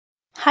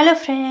Hello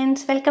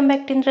friends, welcome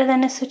back to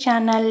ఇంద్రధనస్సు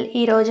channel.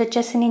 ఈరోజు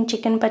వచ్చేసి నేను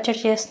చికెన్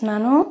పచ్చడి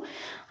చేస్తున్నాను.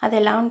 అది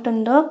ఎలా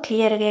ఉంటుందో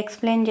క్లియర్గా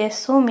ఎక్స్ప్లెయిన్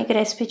చేస్తూ మీకు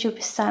రెసిపీ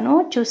చూపిస్తాను.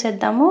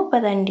 చూసేద్దాము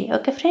పదండి.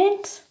 ఓకే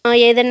ఫ్రెండ్స్,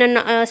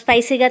 ఏదైనా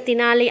స్పైసీగా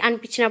తినాలి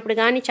అనిపించినప్పుడు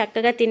కానీ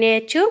చక్కగా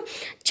తినేయచ్చు.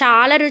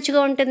 చాలా రుచిగా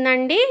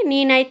ఉంటుందండి.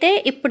 నేనైతే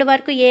ఇప్పటి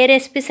వరకు ఏ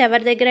రెసిపీస్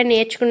ఎవరి దగ్గర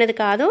నేర్చుకునేది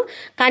కాదు,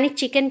 కానీ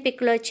చికెన్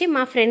పిక్లు వచ్చి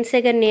మా ఫ్రెండ్స్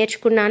దగ్గర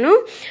నేర్చుకున్నాను,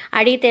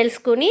 అడిగి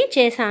తెలుసుకుని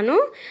చేశాను.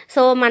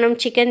 సో మనం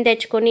చికెన్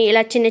తెచ్చుకొని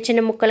ఇలా చిన్న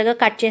చిన్న ముక్కలుగా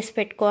కట్ చేసి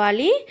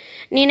పెట్టుకోవాలి.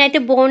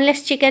 నేనైతే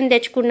బోన్లెస్ చికెన్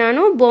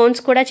తెచ్చుకున్నాను,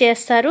 బోన్స్ కూడా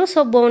చేస్తారు.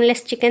 సో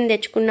బోన్లెస్ చికెన్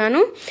తెచ్చుకున్నాను.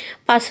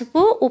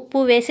 పసుపు ఉప్పు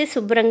వేసి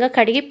శుభ్రంగా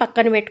కడిగి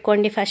పక్కన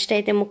పెట్టుకోండి. ఫస్ట్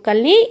అయితే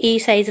ముక్కల్ని ఈ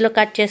సైజులో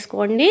కట్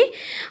చేసుకోండి.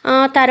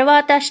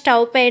 తర్వాత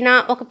స్టవ్ పైన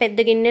ఒక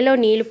పెద్ద గిన్నెలో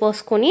నీళ్ళు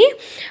పోసుకొని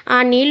ఆ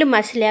నీళ్ళు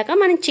మసిలాక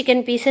మనం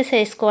చికెన్ పీసెస్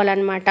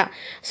వేసుకోవాలన్నమాట.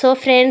 సో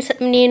ఫ్రెండ్స్,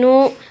 నేను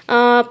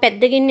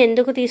పెద్ద గిన్నె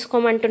ఎందుకు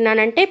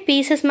తీసుకోమంటున్నానంటే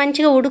పీసెస్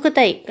మంచిగా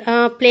ఉడుకుతాయి,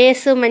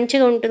 ప్లేస్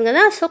మంచిగా ఉంటుంది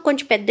కదా. సో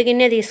కొంచెం పెద్ద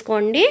గిన్నె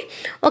తీసుకోండి.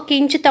 ఒక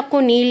ఇంచు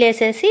తక్కువ నీళ్ళు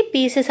వేసేసి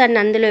పీసెస్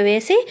అన్ని అందులో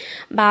వేసి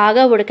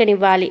బాగా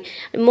ఉడకనివ్వాలి.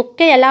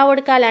 ముక్క ఎలా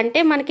ఉడకాలంటే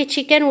మనకి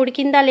చికెన్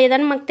ఉడికిందా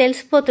లేదని మనకు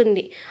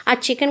తెలిసిపోతుంది. ఆ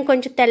చికెన్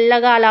కొంచెం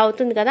తెల్లగా అలా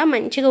అవుతుంది కదా,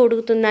 మంచిగా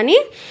ఉడుకుతుందని.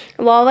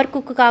 ఓవర్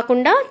కుక్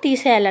కాకుండా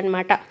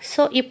తీసేయాలన్నమాట.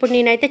 సో ఇప్పుడు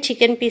నేనైతే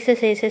చికెన్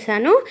పీసెస్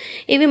వేసేసాను.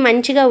 ఇవి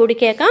మంచిగా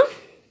ఉడికాక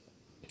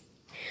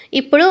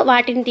ఇప్పుడు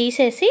వాటిని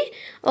తీసేసి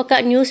ఒక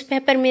న్యూస్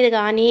పేపర్ మీద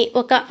కానీ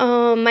ఒక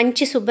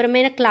మంచి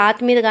శుభ్రమైన క్లాత్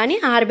మీద కానీ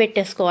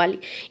ఆరబెట్టేసుకోవాలి.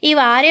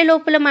 ఇవి ఆరే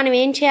లోపల మనం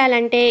ఏం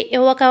చేయాలంటే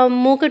ఒక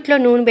మూకుట్లో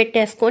నూనె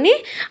పెట్టేసుకొని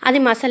అది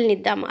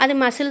మసలనిద్దాము. అది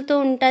మసులుతూ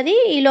ఉంటుంది.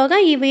 ఈలోగా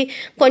ఇవి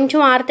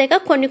కొంచెం ఆరితేగా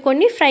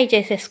కొన్ని ఫ్రై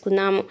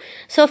చేసేసుకుందాము.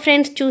 సో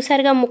ఫ్రెండ్స్,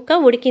 చూసారుగా ముక్క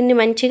ఉడికింది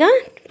మంచిగా.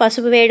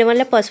 పసుపు వేయడం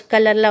వల్ల పసుపు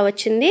కలర్లో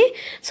వచ్చింది.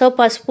 సో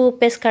పసుపు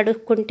ఉప్పేసి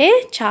కడుక్కుంటే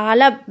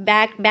చాలా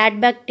బ్యాడ్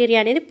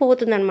బ్యాక్టీరియా అనేది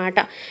పోతుందన్నమాట.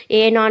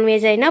 ఏ నాన్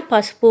వెజ్ అయినా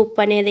పసుపు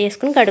ఉప్పు అనేది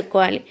వేసుకుని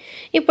కడుక్కోవాలి.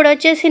 ఇప్పుడు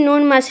వచ్చేసి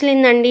నూనె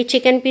మసిలిందండి,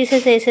 చికెన్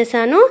పీసెస్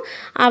వేసేసాను.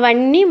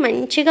 అవన్నీ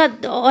మంచిగా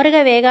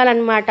దోరగా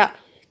వేగాలన్నమాట.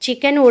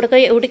 చికెన్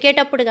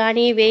ఉడికేటప్పుడు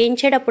కానీ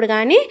వేయించేటప్పుడు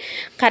కానీ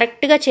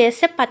కరెక్ట్గా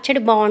చేస్తే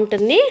పచ్చడి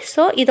బాగుంటుంది.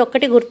 సో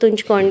ఇదొక్కటి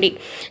గుర్తుంచుకోండి.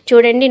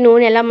 చూడండి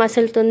నూనె ఎలా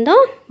మసులుతుందో,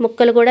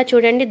 ముక్కలు కూడా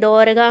చూడండి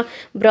దోరగా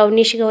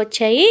బ్రౌనిష్గా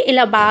వచ్చాయి.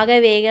 ఇలా బాగా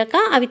వేగాక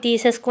అవి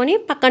తీసేసుకొని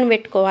పక్కన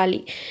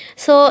పెట్టుకోవాలి.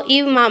 సో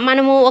ఇవి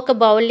మనము ఒక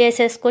బౌల్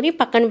వేసేసుకొని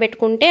పక్కన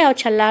పెట్టుకుంటే అవి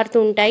చల్లారుతూ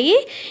ఉంటాయి.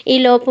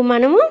 ఈలోపు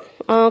మనము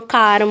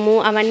కారము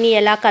అవన్నీ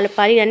ఎలా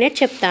కలపాలి అనేది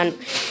చెప్తాను.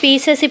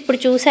 పీసెస్ ఇప్పుడు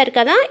చూసారు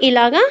కదా,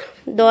 ఇలాగా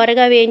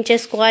దోరగా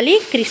వేయించేసుకోవాలి.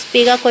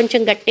 క్రిస్పీగా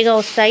కొంచెం గట్టిగా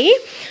వస్తాయి.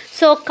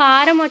 సో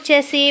కారం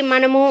వచ్చేసి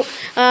మనము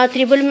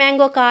త్రిబుల్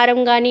మ్యాంగో కారం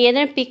కానీ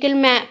ఏదైనా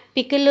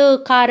పికిల్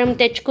కారం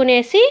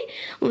తెచ్చుకునేసి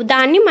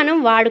దాన్ని మనం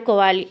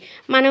వాడుకోవాలి.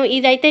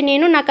 ఇదైతే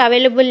నాకు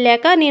అవైలబుల్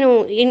లేక నేను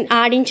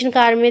ఆడించిన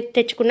కారం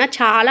తెచ్చుకున్నా.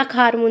 చాలా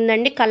కారం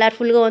ఉందండి,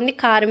 కలర్ఫుల్గా ఉంది,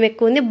 కారం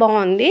ఎక్కువ ఉంది,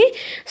 బాగుంది.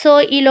 సో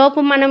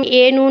ఈలోపు మనం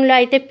ఏ నూనెలో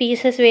అయితే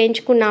పీసెస్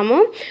వేయించుకున్నామో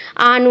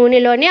ఆ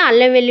నూనెలోనే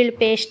అల్లం వెల్లుల్లి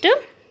పేస్ట్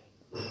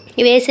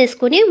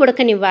వేసేసుకుని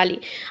ఉడకనివ్వాలి.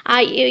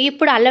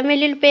 ఇప్పుడు అల్లం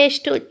వెల్లుల్లి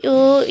పేస్ట్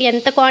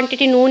ఎంత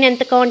క్వాంటిటీ, నూనె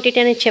ఎంత క్వాంటిటీ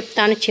అనేది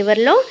చెప్తాను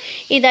చివరిలో.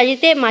 ఇది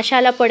అయితే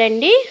మసాలా పొడి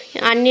అండి,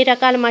 అన్ని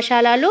రకాల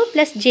మసాలాలు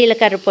ప్లస్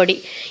జీలకర్ర పొడి.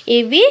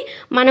 ఇవి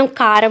మనం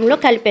కారంలో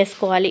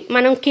కలిపేసుకోవాలి.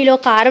 మనం కిలో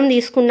కారం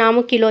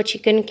తీసుకున్నాము కిలో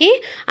చికెన్కి.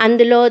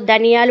 అందులో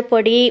ధనియాల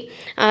పొడి,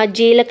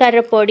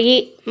 జీలకర్ర పొడి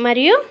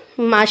మరియు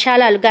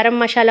మసాలాలు, గరం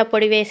మసాలా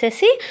పొడి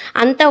వేసేసి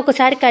అంతా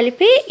ఒకసారి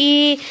కలిపి ఈ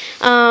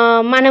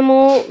మనము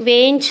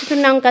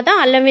వేయించుతున్నాం కదా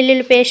అల్లం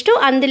వెల్లుల్లి పేస్ట్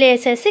అందులో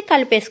వేసేసి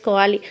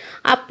కలిపేసుకోవాలి.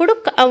 అప్పుడు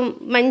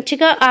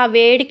మంచిగా ఆ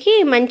వేడికి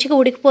మంచిగా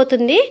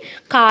ఉడికిపోతుంది.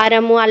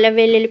 కారము, అల్లం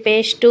వెల్లుల్లి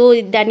పేస్టు,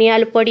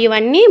 ధనియాల పొడి,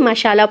 ఇవన్నీ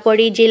మసాలా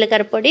పొడి,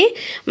 జీలకర్ర పొడి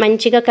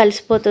మంచిగా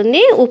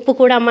కలిసిపోతుంది. ఉప్పు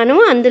కూడా మనం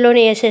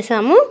అందులోనే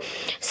వేసేసాము.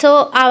 సో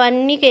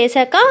అవన్నీ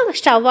వేసాక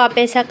స్టవ్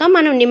ఆపేసాక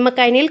మనం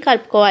నిమ్మకాయ నీళ్ళు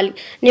కలుపుకోవాలి.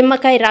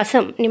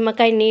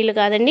 నిమ్మకాయ నీళ్ళు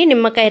కాదండి,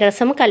 నిమ్మకాయ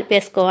రసం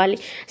కలిపేసుకోవాలి.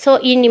 సో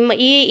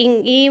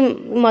ఈ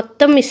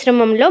మొత్తం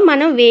మిశ్రమంలో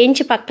మనం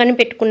వేయించి పక్కన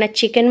పెట్టుకున్న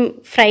చికెన్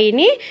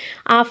ఫ్రైని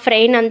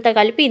అంతా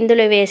కలిపి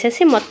ఇందులో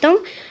వేసేసి మొత్తం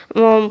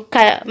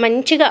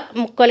మంచిగా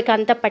ముక్కలకి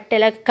అంతా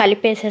పట్టేలా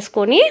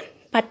కలిపేసేసుకొని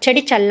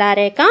పచ్చడి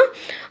చల్లారాక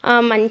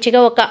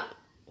మంచిగా ఒక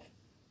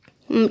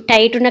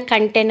టైట్ ఉన్న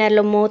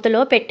కంటైనర్లో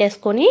మూతలో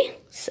పెట్టేసుకొని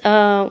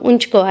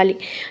ఉంచుకోవాలి.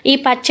 ఈ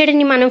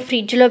పచ్చడిని మనం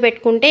ఫ్రిడ్జ్లో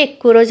పెట్టుకుంటే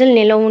ఎక్కువ రోజులు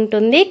నిల్వ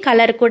ఉంటుంది,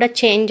 కలర్ కూడా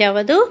చేంజ్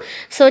అవ్వదు.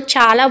 సో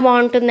చాలా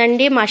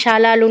బాగుంటుందండి.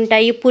 మసాలాలు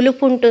ఉంటాయి,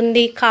 పులుపు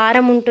ఉంటుంది,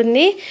 కారం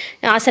ఉంటుంది.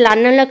 అసలు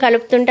అన్నంలో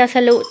కలుపుతుంటే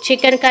అసలు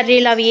చికెన్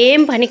కర్రీలు అవి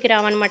ఏం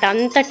పనికిరావన్నమాట,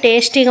 అంత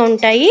టేస్టీగా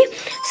ఉంటాయి.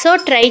 సో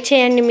ట్రై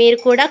చేయండి మీరు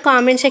కూడా.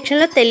 కామెంట్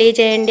సెక్షన్లో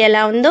తెలియజేయండి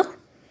ఎలా ఉందో.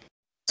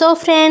 సో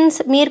ఫ్రెండ్స్,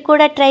 మీరు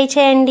కూడా ట్రై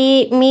చేయండి.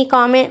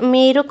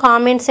 మీరు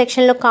కామెంట్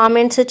సెక్షన్లో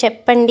కామెంట్స్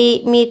చెప్పండి.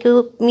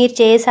 మీరు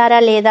చేశారా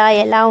లేదా,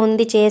 ఎలా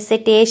ఉంది, చేసే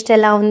టేస్ట్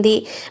ఎలా ఉంది,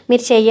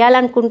 మీరు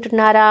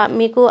చేయాలనుకుంటున్నారా,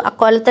 మీకు ఆ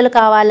కొలతలు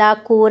కావాలా,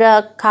 కూర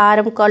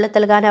కారం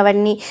కొలతలు కానీ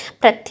అవన్నీ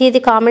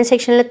ప్రతిదీ కామెంట్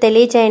సెక్షన్లో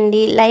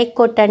తెలియచేయండి. లైక్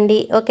కొట్టండి.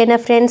 ఓకేనా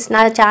ఫ్రెండ్స్?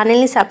 నా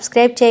ఛానల్ని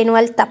సబ్స్క్రైబ్ చేయని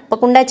వాళ్ళు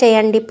తప్పకుండా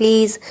చేయండి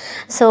ప్లీజ్.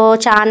 సో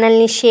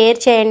ఛానల్ని షేర్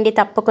చేయండి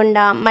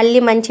తప్పకుండా.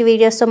 మళ్ళీ మంచి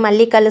వీడియోస్తో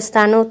మళ్ళీ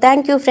కలుస్తాను.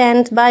 Thank you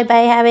friends. Bye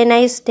bye. Have a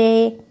nice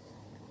day.